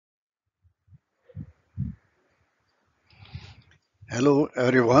Hello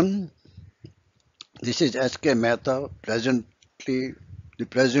everyone, this is S.K. Mehta, presently the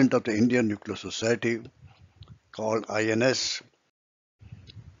President of the Indian Nuclear Society called INS.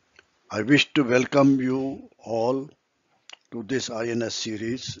 I wish to welcome you all to this INS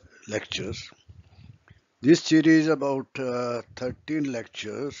series lectures. This series about 13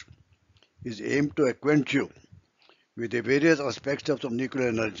 lectures is aimed to acquaint you with the various aspects of the nuclear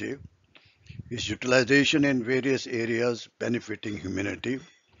energy, its utilization in various areas benefiting humanity,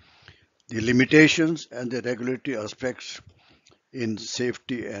 the limitations and the regulatory aspects in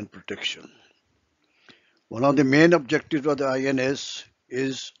safety and protection. One of the main objectives of the INS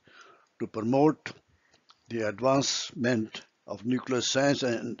is to promote the advancement of nuclear science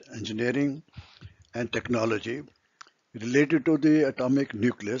and engineering and technology related to the atomic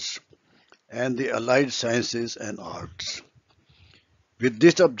nucleus and the allied sciences and arts. With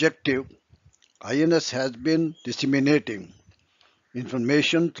this objective, INS has been disseminating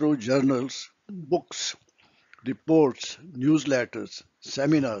information through journals, books, reports, newsletters,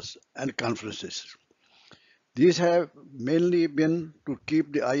 seminars, and conferences. These have mainly been to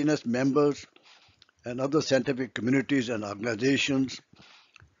keep the INS members and other scientific communities and organizations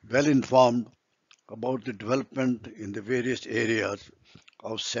well informed about the development in the various areas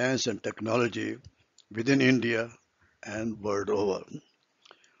of science and technology within India and world over.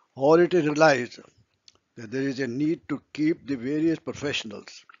 Or it is realized that there is a need to keep the various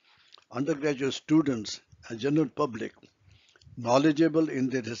professionals, undergraduate students, and general public knowledgeable in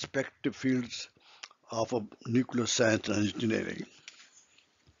their respective fields of nuclear science and engineering.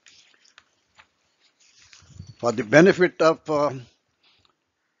 For the benefit of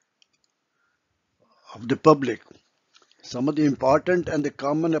the public, some of the important and the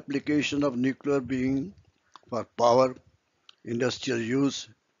common application of nuclear being for power, industrial use,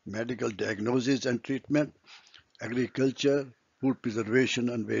 medical diagnosis and treatment, agriculture, food preservation,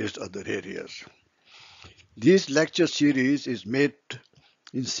 and various other areas. This lecture series is made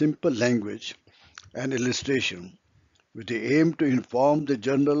in simple language and illustration with the aim to inform the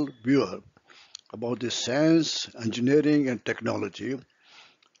general viewer about the science, engineering, and technology,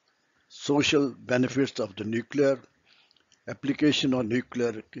 social benefits of the nuclear, application of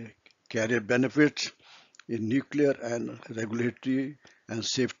nuclear carrier benefits in nuclear and regulatory and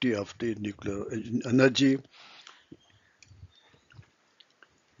safety of the nuclear energy.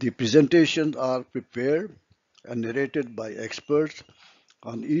 The presentations are prepared and narrated by experts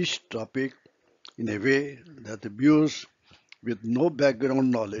on each topic in a way that the viewers with no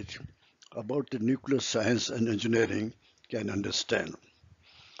background knowledge about the nuclear science and engineering can understand.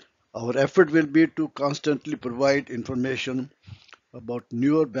 Our effort will be to constantly provide information about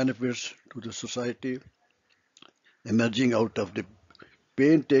newer benefits to the society emerging out of the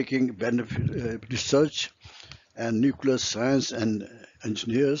painstaking research and nuclear science and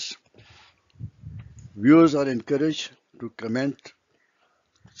engineers. Viewers are encouraged to comment,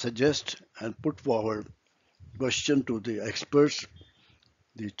 suggest, and put forward questions to the experts.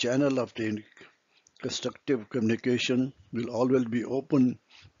 The channel of the constructive communication will always be open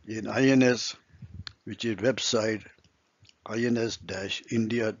in INS, which is website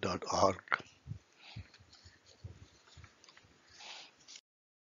ins-india.org.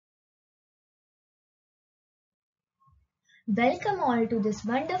 Welcome all to this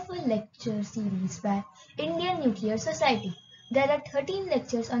wonderful lecture series by Indian Nuclear Society. There are 13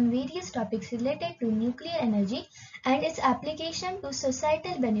 lectures on various topics related to nuclear energy and its application to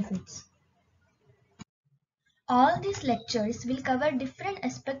societal benefits. All these lectures will cover different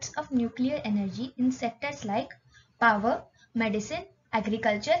aspects of nuclear energy in sectors like power, medicine,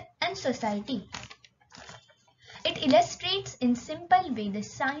 agriculture, and society. It illustrates in simple way the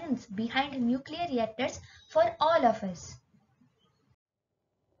science behind nuclear reactors for all of us.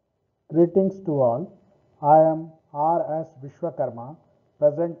 Greetings to all. I am R.S. Vishwakarma,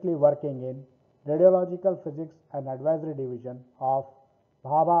 presently working in Radiological Physics and Advisory Division of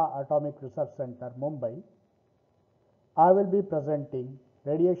Bhabha Atomic Research Center, Mumbai. I will be presenting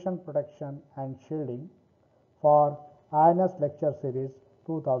Radiation Protection and Shielding for INS Lecture Series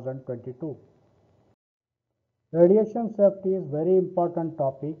 2022. Radiation safety is very important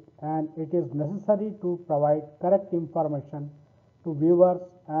topic and it is necessary to provide correct information to viewers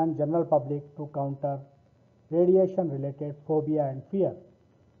and general public to counter radiation related phobia and fear.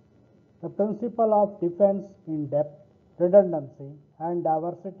 The principle of defense in depth, redundancy and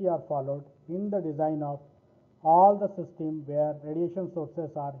diversity are followed in the design of all the systems where radiation sources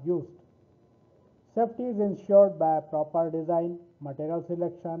are used. Safety is ensured by proper design, material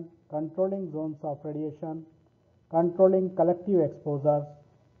selection, controlling zones of radiation, controlling collective exposures,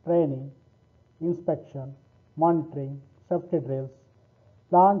 training, inspection, monitoring, safety drills,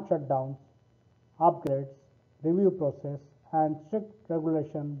 plant shutdowns, upgrades, review process, and strict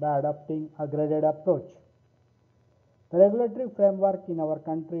regulation by adopting a graded approach. The regulatory framework in our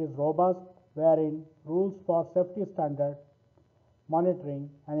country is robust, wherein rules for safety standard, monitoring,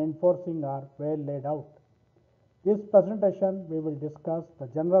 and enforcing are well laid out. This presentation we will discuss the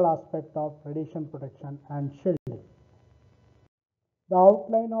general aspect of radiation protection and shielding. The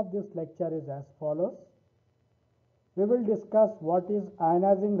outline of this lecture is as follows. We will discuss what is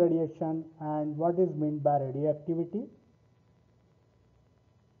ionizing radiation and what is meant by radioactivity,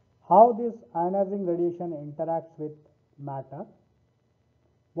 how this ionizing radiation interacts with matter,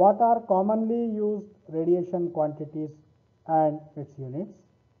 what are commonly used radiation quantities and its units,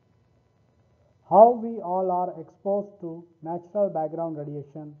 how we all are exposed to natural background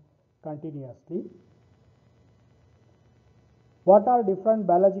radiation continuously, what are different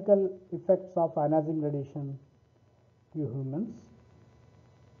biological effects of ionizing radiation to humans,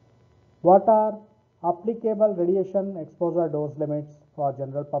 what are applicable radiation exposure dose limits for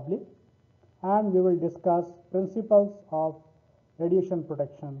general public, and we will discuss principles of radiation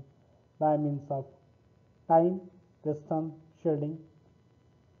protection by means of time, distance, shielding.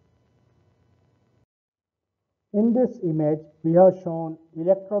 In this image, we have shown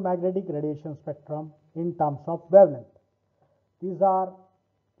electromagnetic radiation spectrum in terms of wavelength. These are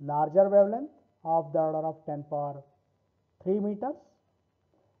larger wavelength of the order of 10 power 3 meters,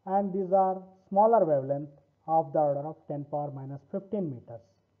 and these are smaller wavelength of the order of 10 power minus 15 meters.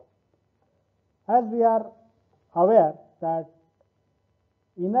 As we are aware that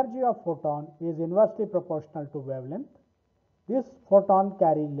energy of photon is inversely proportional to wavelength, this photon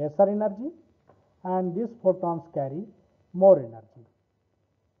carry lesser energy and these photons carry more energy.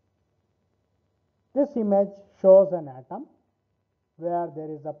 This image shows an atom where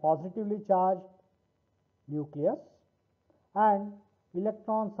there is a positively charged nucleus and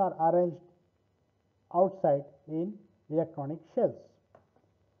electrons are arranged outside in electronic shells.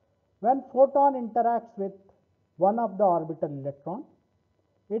 When photon interacts with one of the orbital electron,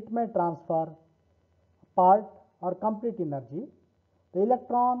 it may transfer part or complete energy. The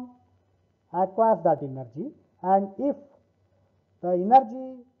electron acquires that energy, and if the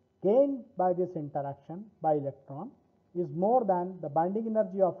energy gained by this interaction by electron is more than the binding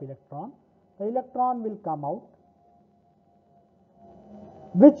energy of electron, the electron will come out,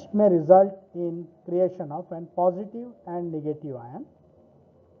 which may result in creation of an positive and negative ion.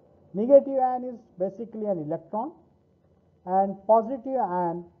 Negative ion is basically an electron, and positive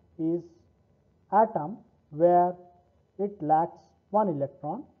ion is atom where it lacks one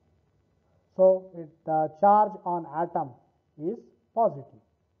electron. So, the charge on atom is positive.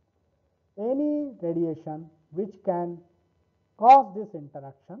 Any radiation which can cause this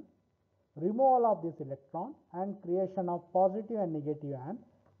interaction, removal of this electron and creation of positive and negative ion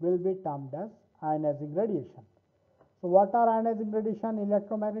will be termed as ionizing radiation. So, what are ionizing radiation in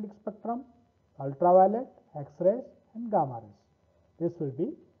electromagnetic spectrum? Ultraviolet, X-rays and gamma rays. This will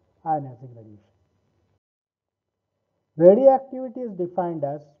be ionizing radiation. Radioactivity is defined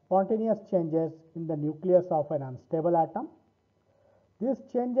as spontaneous changes in the nucleus of an unstable atom. These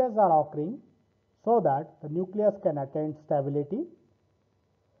changes are occurring so that the nucleus can attain stability.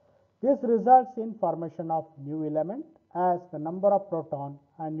 This results in formation of new element as the number of protons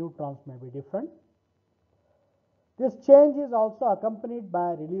and neutrons may be different. This change is also accompanied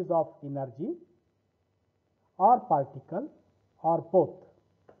by release of energy or particle or both.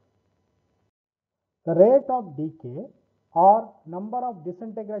 The rate of decay or number of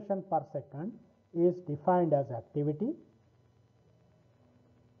disintegration per second is defined as activity.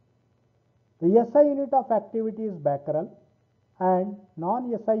 The SI unit of activity is becquerel and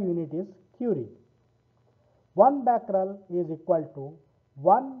non-SI unit is Curie. 1 becquerel is equal to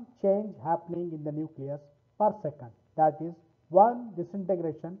 1 change happening in the nucleus per second, that is 1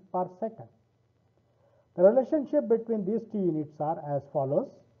 disintegration per second. The relationship between these two units are as follows.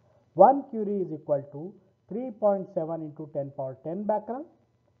 1 Curie is equal to 3.7 into 10 power 10 becquerel,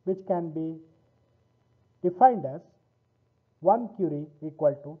 which can be defined as 1 Curie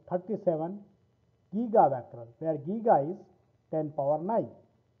equal to 37 gigabecquerel, where giga is 10 power 9.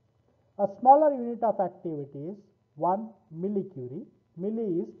 A smaller unit of activity is 1 millicurie.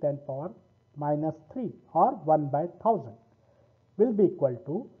 Milli is 10 power minus 3 or 1 by 1000 will be equal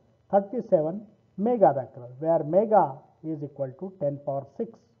to 37 megabecquerel, where mega is equal to 10 power 6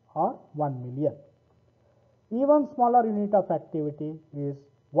 or 1 million. Even smaller unit of activity is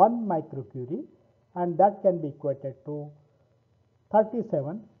 1 microcurie, and that can be equated to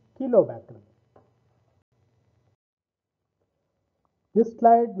 37 kilobecquerel. This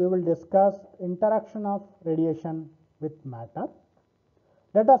slide we will discuss interaction of radiation with matter.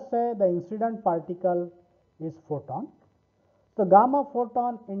 Let us say the incident particle is photon. The gamma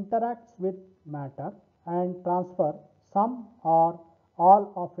photon interacts with matter and transfers some or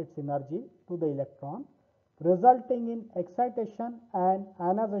all of its energy to the electron, resulting in excitation and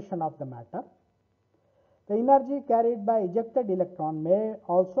ionization of the matter. The energy carried by ejected electron may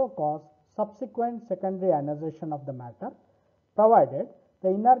also cause subsequent secondary ionization of the matter, provided the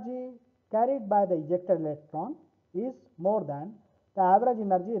energy carried by the ejected electron is more than the average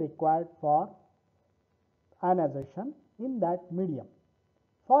energy required for ionization in that medium.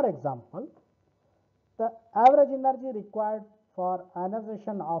 For example, the average energy required for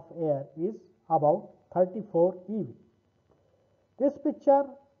ionization of air is about 34 eV. This picture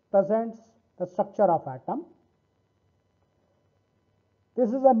presents the structure of atom. This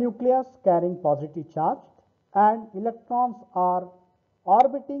is a nucleus carrying positive charge, and electrons are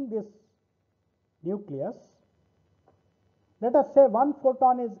orbiting this nucleus. Let us say one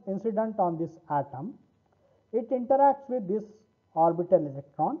photon is incident on this atom. It interacts with this orbital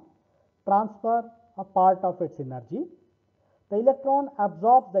electron, transfer a part of its energy. The electron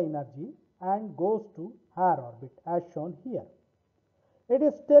absorbs the energy and goes to higher orbit as shown here. It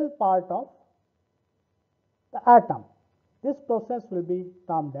is still part of the atom. This process will be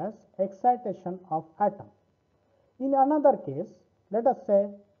termed as excitation of atom. In another case, let us say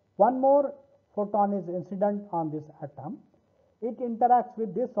one more photon is incident on this atom. It interacts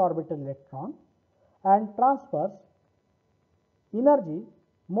with this orbital electron and transfers energy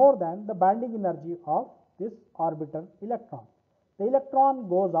more than the binding energy of this orbital electron. The electron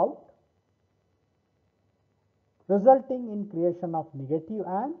goes out, resulting in creation of negative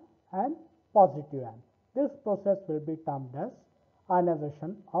ion and positive ion. This process will be termed as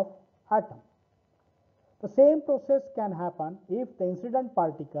ionization of atom. The same process can happen if the incident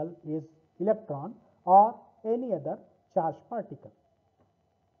particle is electron or any other charged particle.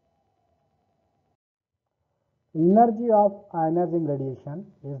 Energy of ionizing radiation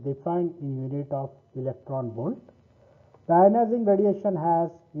is defined in unit of electron volt. The ionizing radiation has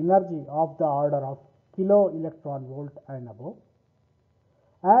energy of the order of kilo electron volt and above.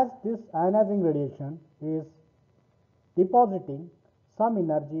 As this ionizing radiation is depositing some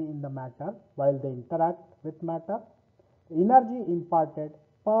energy in the matter while they interact with matter, the energy imparted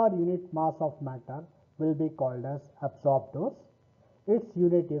per unit mass of matter will be called as absorbed dose. Its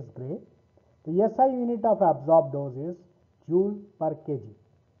unit is gray. The SI unit of absorbed dose is joule per kg.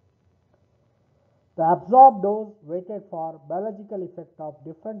 The absorbed dose weighted for biological effect of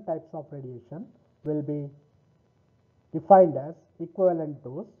different types of radiation will be defined as equivalent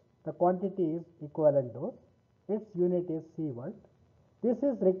dose. The quantity is equivalent dose. Its unit is sievert. This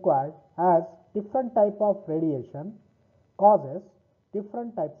is required as different type of radiation causes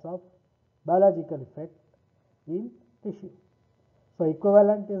different types of biological effect in tissue. So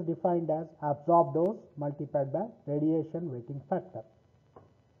equivalent is defined as absorbed dose multiplied by radiation weighting factor.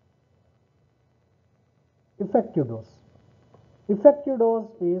 Effective dose. Effective dose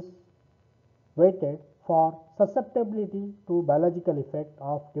is weighted for susceptibility to biological effect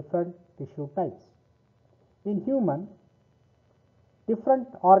of different tissue types. In human, different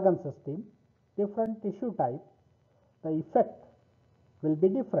organ system, different tissue type, the effect will be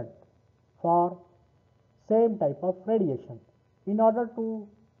different for same type of radiation. In order to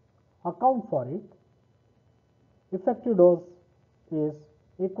account for it, effective dose is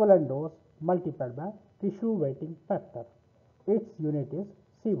equivalent dose multiplied by tissue weighting factor. Its unit is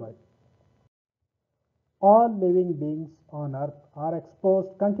sievert. All living beings on earth are exposed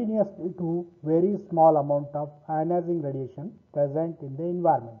continuously to very small amount of ionizing radiation present in the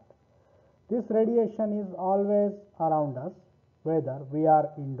environment. This radiation is always around us, whether we are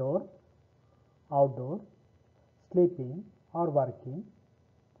indoor, outdoor, sleeping or working,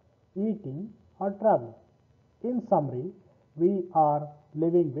 eating or traveling. In summary, we are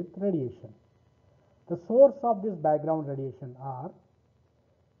living with radiation. The source of this background radiation are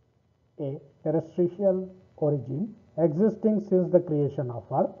A. Terrestrial origin existing since the creation of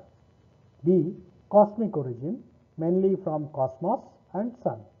Earth. B. Cosmic origin mainly from cosmos and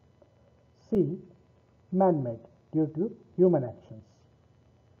sun. C. Man-made due to human actions.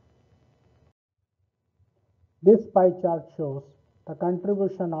 This pie chart shows the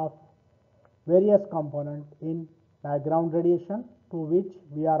contribution of various components in background radiation to which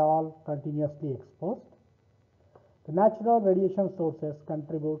we are all continuously exposed. The natural radiation sources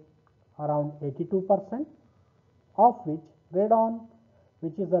contribute around 82%, of which radon,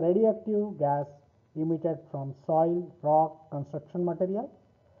 which is a radioactive gas emitted from soil, rock, construction material,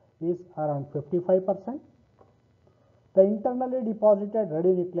 is around 55%. The internally deposited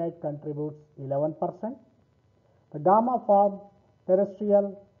radionuclide contributes 11%. The gamma form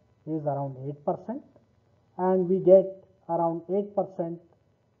terrestrial is around 8%, and we get around 8%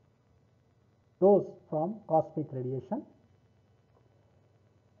 dose from cosmic radiation.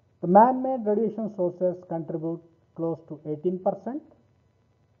 The man-made radiation sources contribute close to 18%.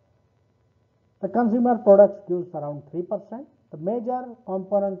 The consumer products gives around 3%. The major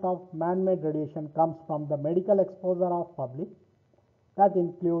component of man-made radiation comes from the medical exposure of public, that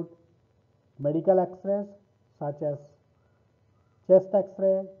include medical X-rays such as chest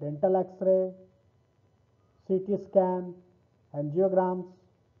X-ray, dental X-ray, CT scan, angiograms,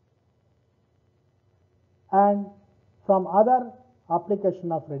 and from other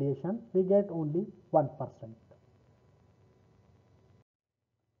application of radiation we get only 1%.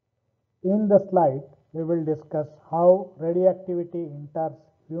 In the slide we will discuss how radioactivity enters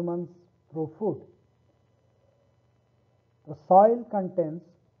humans through food. The soil contains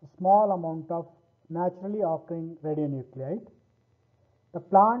a small amount of naturally occurring radionuclide. The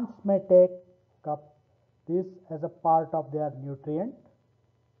plants may take up this as a part of their nutrient.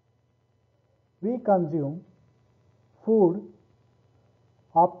 We consume food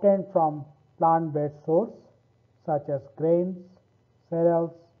obtained from plant-based source such as grains,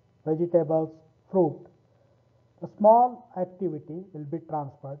 cereals, vegetables, fruit. The small activity will be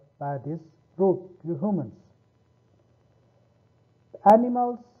transferred by this route to humans.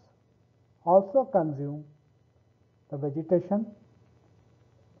 Animals also consume the vegetation.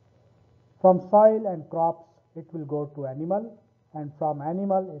 From soil and crops it will go to animal, and from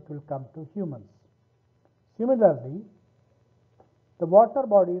animal it will come to humans. Similarly, the water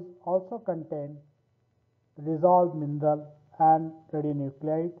bodies also contain dissolved mineral and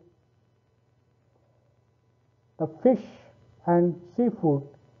radionuclide. The fish and seafood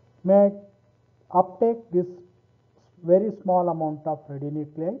may uptake this very small amount of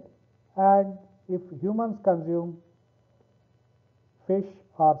radionuclide, and if humans consume fish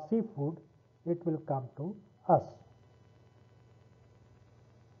or seafood, it will come to us.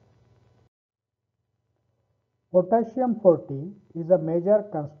 Potassium-40 is a major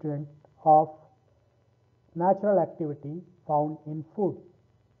constituent of natural activity found in food.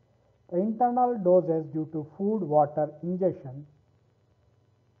 The internal doses due to food-water ingestion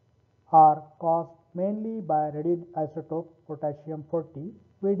are caused mainly by radioisotope potassium-40,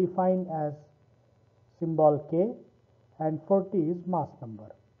 we define as symbol K, and 40 is mass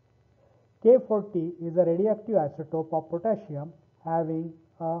number. K40 is a radioactive isotope of potassium having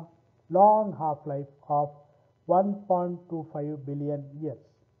a long half-life of 1.25 billion years.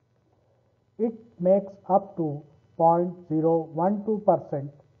 It makes up to 0.012%,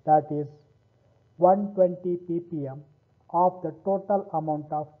 that is 120 ppm of the total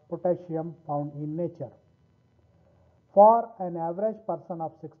amount of potassium found in nature. For an average person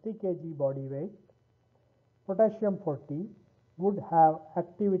of 60 kg body weight, potassium-40 would have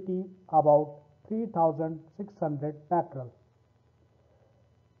activity about 3600 becquerel.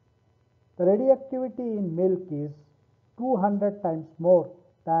 The radioactivity in milk is 200 times more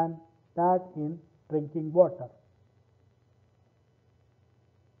than that in drinking water.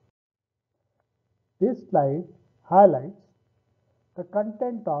 This slide highlights the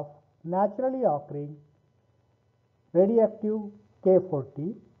content of naturally occurring radioactive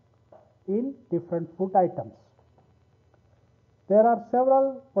K40 in different food items. There are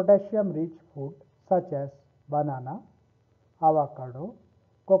several potassium-rich foods such as banana, avocado,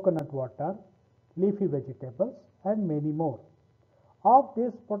 coconut water, leafy vegetables, and many more. Of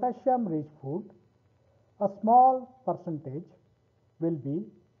this potassium-rich food, a small percentage will be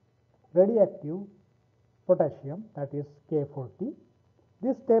radioactive potassium, that is K40.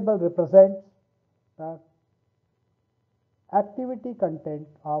 This table represents the activity content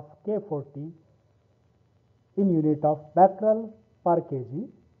of K40 in unit of becquerel per kg.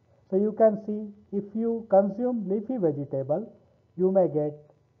 So you can see if you consume leafy vegetable, you may get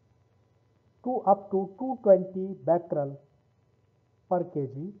up to 220 becquerel per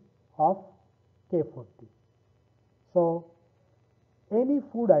kg of K40. So any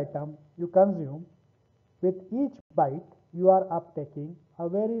food item you consume, with each bite you are uptaking a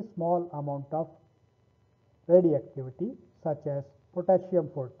very small amount of radioactivity such as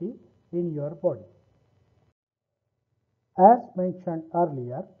potassium-40 in your body. As mentioned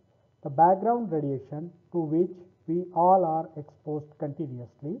earlier, the background radiation to which we all are exposed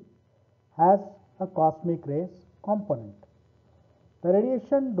continuously has a cosmic rays component. The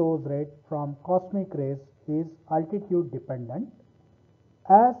radiation dose rate from cosmic rays is altitude dependent.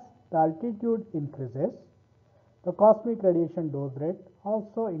 As the altitude increases, the cosmic radiation dose rate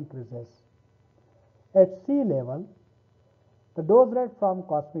also increases. At sea level, the dose rate from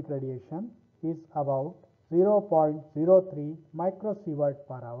cosmic radiation is about 0.03 microsievert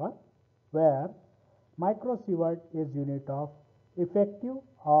per hour, where microsievert is unit of effective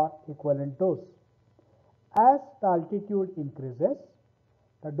or equivalent dose. As the altitude increases,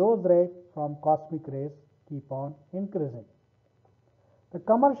 the dose rate from cosmic rays keep on increasing. The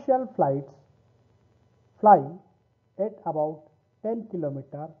commercial flights fly at about 10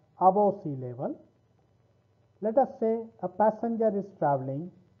 km above sea level. Let us say a passenger is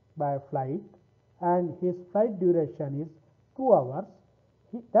traveling by flight and his flight duration is 2 hours.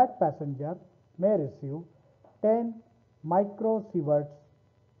 That passenger may receive 10 microsieverts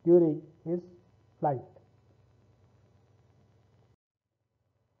during his flight.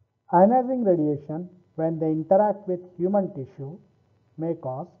 Ionizing radiation, when they interact with human tissue, may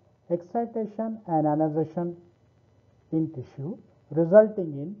cause excitation and ionization in tissue,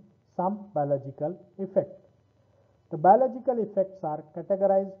 resulting in some biological effect. The biological effects are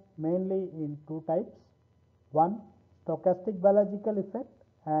categorized mainly in two types. One, stochastic biological effect,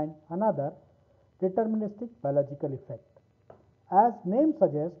 and another, deterministic biological effect. As name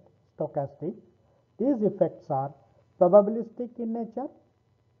suggests, stochastic, these effects are probabilistic in nature,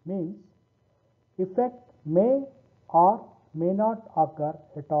 means effect may or may not occur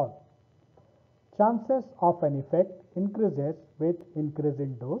at all. Chances of an effect increases with increase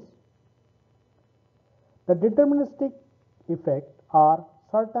in dose. The deterministic effects are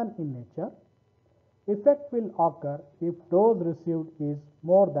certain in nature. Effect will occur if dose received is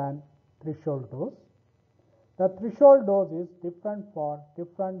more than threshold dose. The threshold dose is different for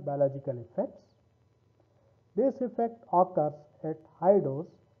different biological effects. This effect occurs at high dose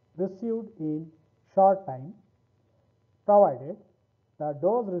received in short time, provided the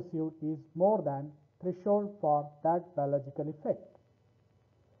dose received is more than threshold for that biological effect.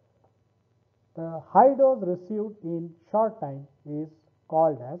 The high dose received in short time is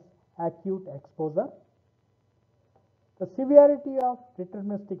called as acute exposure. The severity of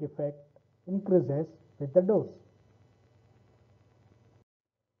deterministic effect increases with the dose.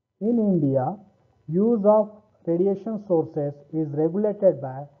 In India, use of radiation sources is regulated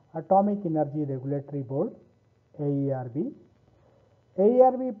by Atomic Energy Regulatory Board, AERB.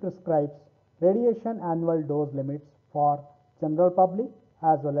 AERB prescribes radiation annual dose limits for general public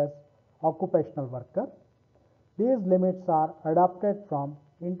as well as occupational workers. These limits are adopted from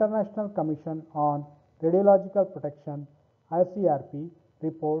International Commission on Radiological Protection ICRP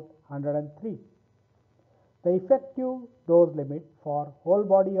Report 103. The effective dose limit for whole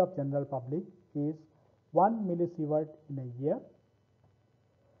body of general public is 1 millisievert in a year.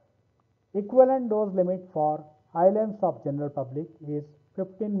 Equivalent dose limit for islands of general public is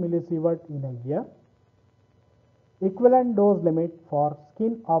 15 millisievert in a year. Equivalent dose limit for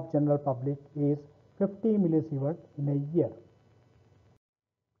skin of general public is 50 millisievert in a year.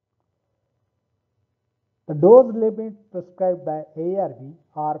 The dose limit prescribed by ARB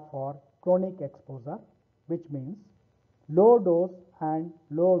are for chronic exposure, which means low dose and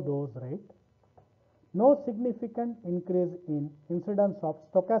low dose rate. No significant increase in incidence of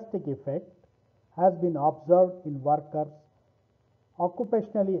stochastic effect has been observed in workers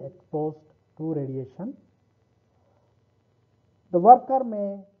occupationally exposed to radiation. The worker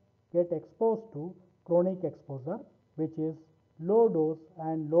may get exposed to chronic exposure, which is low dose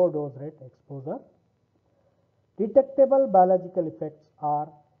and low dose rate exposure. Detectable biological effects are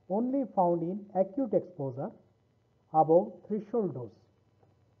only found in acute exposure above threshold dose.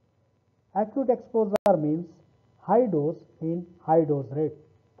 Acute exposure means high dose in high dose rate.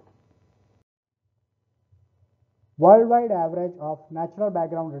 Worldwide average of natural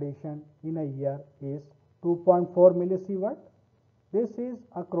background radiation in a year is 2.4 millisievert. This is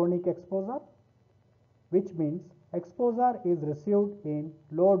a chronic exposure, which means exposure is received in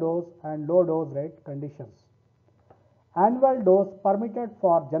low dose and low dose rate conditions. Annual dose permitted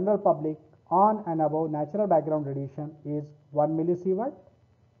for general public on and above natural background radiation is 1 millisievert.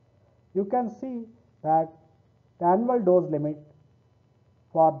 You can see that the annual dose limit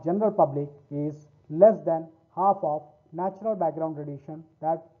for general public is less than half of natural background radiation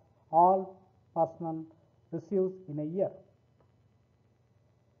that all person receives in a year.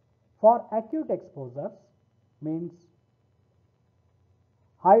 For acute exposures, means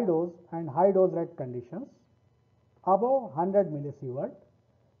high dose and high dose rate conditions, above 100 millisievert,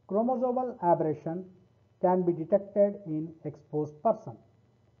 chromosomal aberration can be detected in exposed person.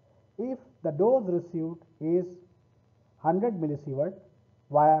 If the dose received is 100 millisievert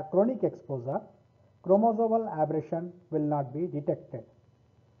via chronic exposure, chromosomal aberration will not be detected.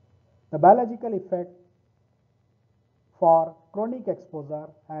 The biological effect for chronic exposure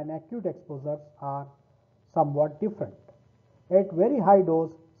and acute exposures are somewhat different. At very high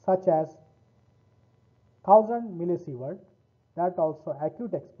dose, such as 1000 millisievert, that also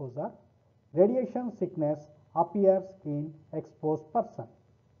acute exposure, radiation sickness appears in exposed person.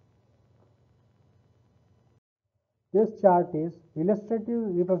 This chart is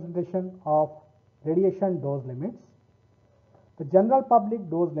illustrative representation of radiation dose limits. The general public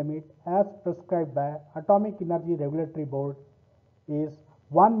dose limit as prescribed by Atomic Energy Regulatory Board is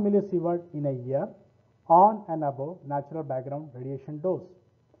 1 millisievert in a year on and above natural background radiation dose.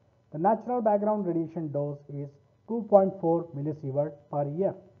 The natural background radiation dose is 2.4 millisievert per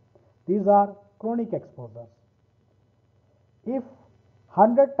year. These are chronic exposures. If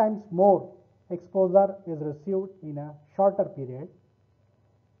 100 times more exposure is received in a shorter period,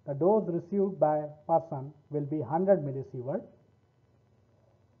 the dose received by person will be 100 millisievert.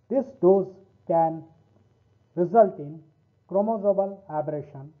 This dose can result in chromosomal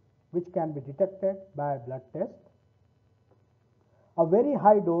aberration, which can be detected by a blood test. A very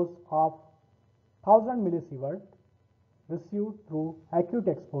high dose of 1000 millisievert received through acute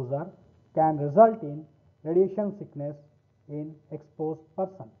exposure can result in radiation sickness in exposed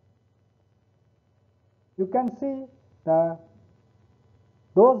person. You can see the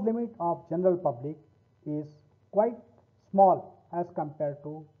dose limit of general public is quite small as compared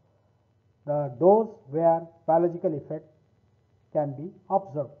to the dose where biological effect can be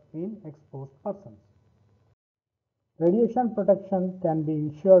observed in exposed persons. Radiation protection can be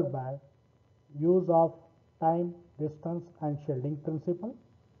ensured by use of time, distance and shielding principle,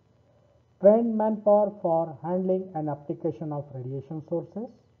 trained manpower for handling and application of radiation sources,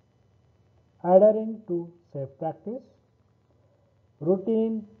 adhering to safe practice,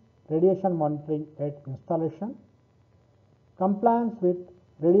 routine radiation monitoring at installation, compliance with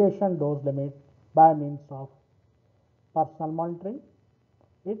radiation dose limit by means of personal monitoring.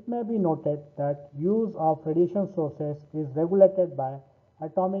 It may be noted that use of radiation sources is regulated by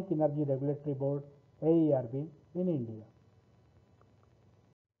Atomic Energy Regulatory Board AERB in India.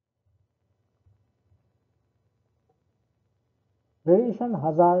 Radiation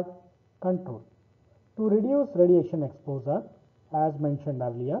hazard control. To reduce radiation exposure, as mentioned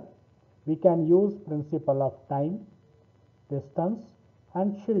earlier, we can use principle of time, distance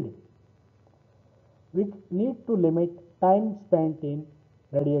and shielding. We need to limit time spent in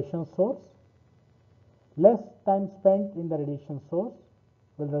radiation source. Less time spent in the radiation source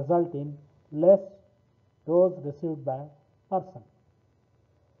will result in less dose received by person.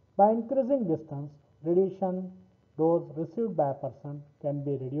 By increasing distance, radiation dose received by a person can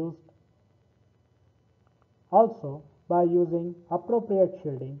be reduced. Also, by using appropriate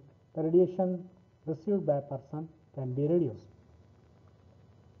shielding, the radiation received by a person can be reduced.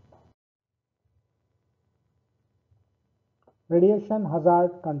 Radiation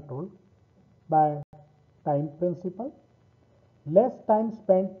hazard control by time principle. Less time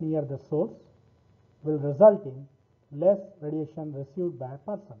spent near the source will result in less radiation received by a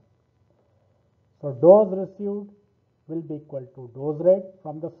person. So, dose received will be equal to dose rate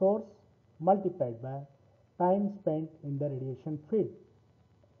from the source multiplied by time spent in the radiation field.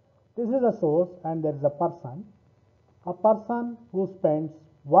 This is a source and there is a person. A person who spends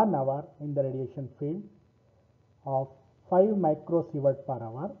 1 hour in the radiation field of 5 microsievert per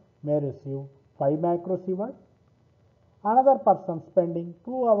hour may receive 5 microsievert. Another person spending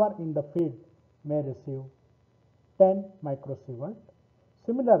 2 hours in the field may receive 10 microsievert.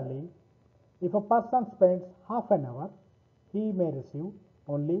 Similarly, if a person spends half an hour, he may receive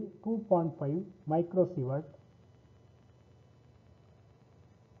only 2.5 microsievert.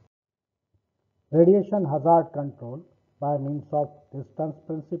 Radiation hazard control by means of distance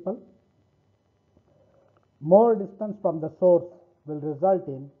principle. More distance from the source will result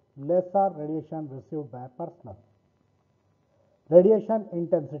in lesser radiation received by a person. Radiation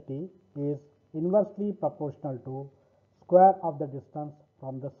intensity is inversely proportional to square of the distance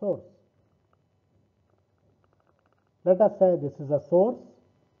from the source. Let us say this is a source.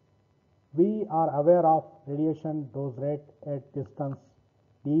 We are aware of radiation dose rate at distance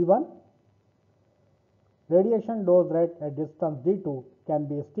d1. Radiation dose rate at distance d2 can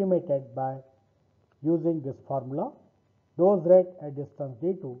be estimated by using this formula. Dose rate at distance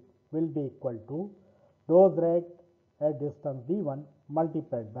d2 will be equal to dose rate at distance d1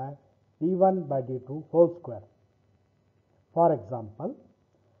 multiplied by d1 by d2 whole square. For example,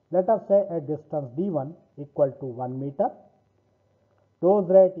 let us say at distance d1 equal to 1 meter. Dose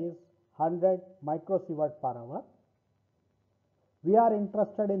rate is 100 microsievert per hour. We are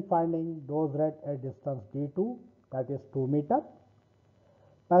interested in finding dose rate at distance d2, that is 2 meter.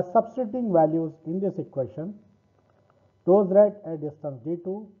 By substituting values in this equation, dose rate at distance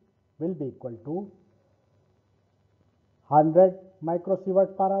d2 will be equal to 100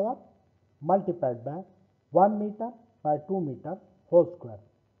 microsievert per hour multiplied by 1 meter by 2 meter whole square.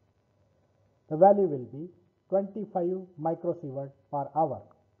 The value will be 25 microsievert per hour.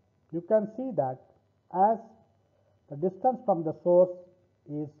 You can see that as the distance from the source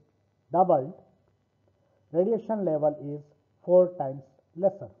is doubled, radiation level is 4 times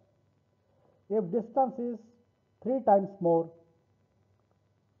lesser. If distance is 3 times more,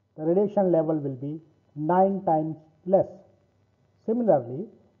 the radiation level will be 9 times less. Similarly,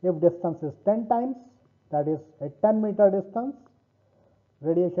 if distance is 10 times, that is a 10 meter distance,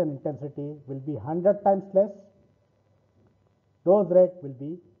 radiation intensity will be 100 times less. Dose rate will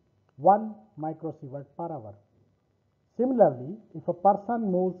be 1 microsievert per hour. Similarly, if a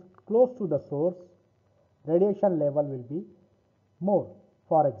person moves close to the source, radiation level will be more.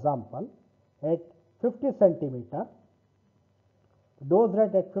 For example, at 50 centimeter, dose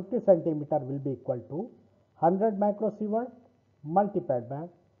rate at 50 centimeter will be equal to 100 microsievert multiplied by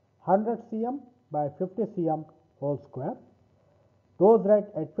 100 cm by 50 cm whole square. Dose rate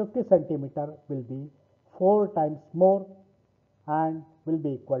at 50 centimeter will be 4 times more and will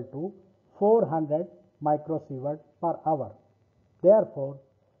be equal to 400 microsievert per hour. Therefore,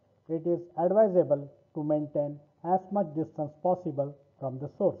 it is advisable to maintain as much distance possible from the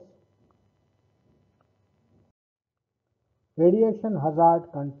source. Radiation hazard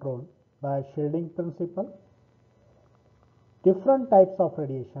control by shielding principle. Different types of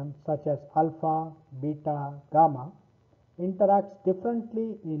radiation such as alpha, beta, gamma interacts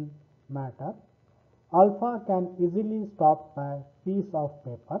differently in matter. Alpha can easily stop by piece of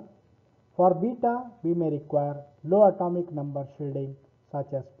paper. For beta, we may require low atomic number shielding such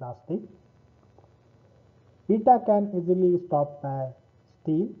as plastic. Beta can easily stop by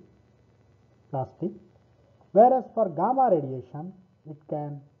steel, plastic. Whereas for gamma radiation, it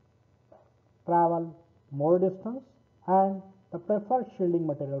can travel more distance, and the preferred shielding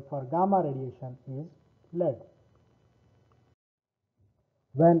material for gamma radiation is lead.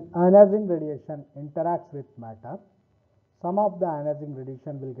 When ionizing radiation interacts with matter, some of the ionizing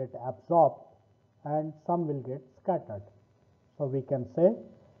radiation will get absorbed and some will get scattered. So we can say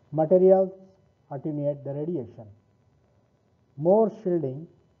materials attenuate the radiation. More shielding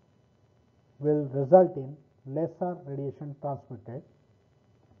will result in lesser radiation transmitted.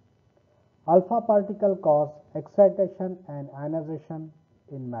 Alpha particle cause excitation and ionization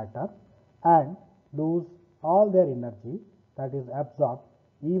in matter and lose all their energy that is absorbed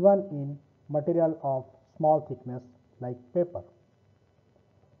even in material of small thickness like paper.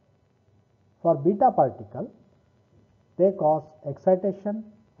 For beta particle, they cause excitation,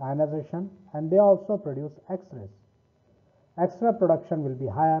 ionization, and they also produce X-rays. X-ray production will be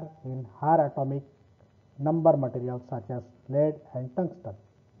higher in higher atomic number materials such as lead and tungsten.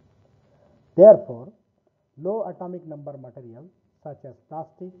 Therefore, low atomic number materials such as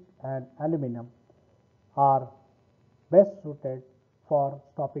plastic and aluminum are best suited for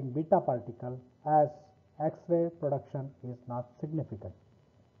stopping beta particle as X-ray production is not significant.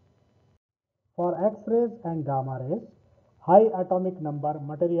 For X-rays and gamma rays, high atomic number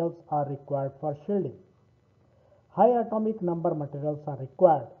materials are required for shielding. High atomic number materials are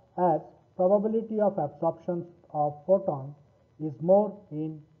required as probability of absorption of photon is more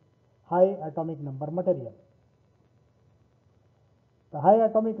in high atomic number material. The high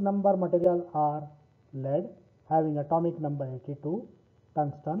atomic number material are lead having atomic number 82,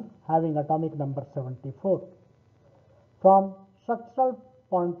 tungsten having atomic number 74. From structural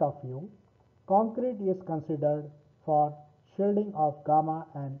point of view, concrete is considered for shielding of gamma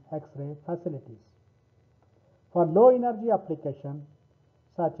and X-ray facilities. For low energy application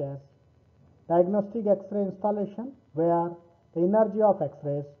such as diagnostic X-ray installation where the energy of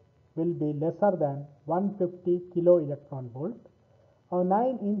X-rays will be lesser than 150 kilo electron volt, a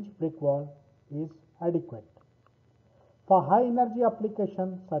 9-inch brick wall is adequate. For high energy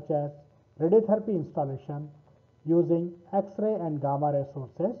application such as radiotherapy installation using X-ray and gamma ray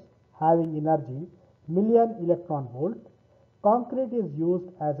sources having energy million electron volt, concrete is used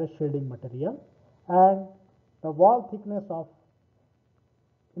as a shielding material and the wall thickness of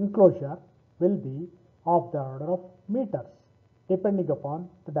enclosure will be of the order of meters depending upon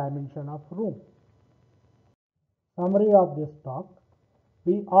the dimension of room. Summary of this talk: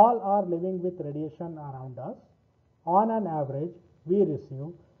 we all are living with radiation around us. On an average, we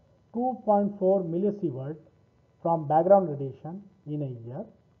receive 2.4 millisievert from background radiation in a year.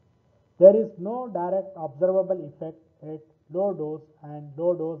 There is no direct observable effect at low dose and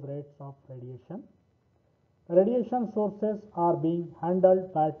low dose rates of radiation. Radiation sources are being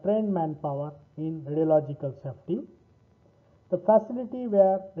handled by trained manpower in radiological safety. The facility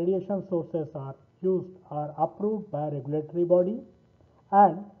where radiation sources are used are approved by a regulatory body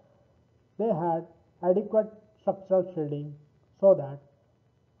and they had adequate structural shielding so that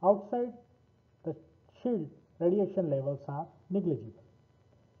outside the shield radiation levels are negligible.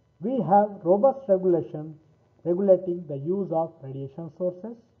 We have robust regulations regulating the use of radiation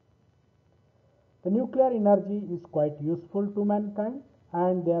sources. The nuclear energy is quite useful to mankind,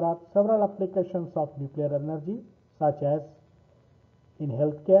 and there are several applications of nuclear energy such as in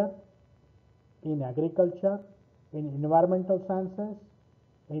healthcare, in agriculture, in environmental sciences,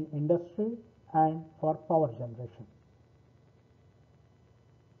 in industry, and for power generation.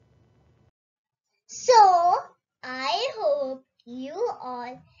 So, I hope you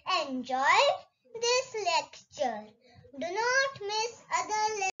all enjoyed this lecture. Do not miss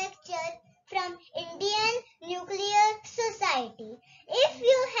other lectures from Indian Nuclear Society. If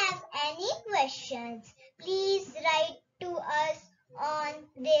you have any questions,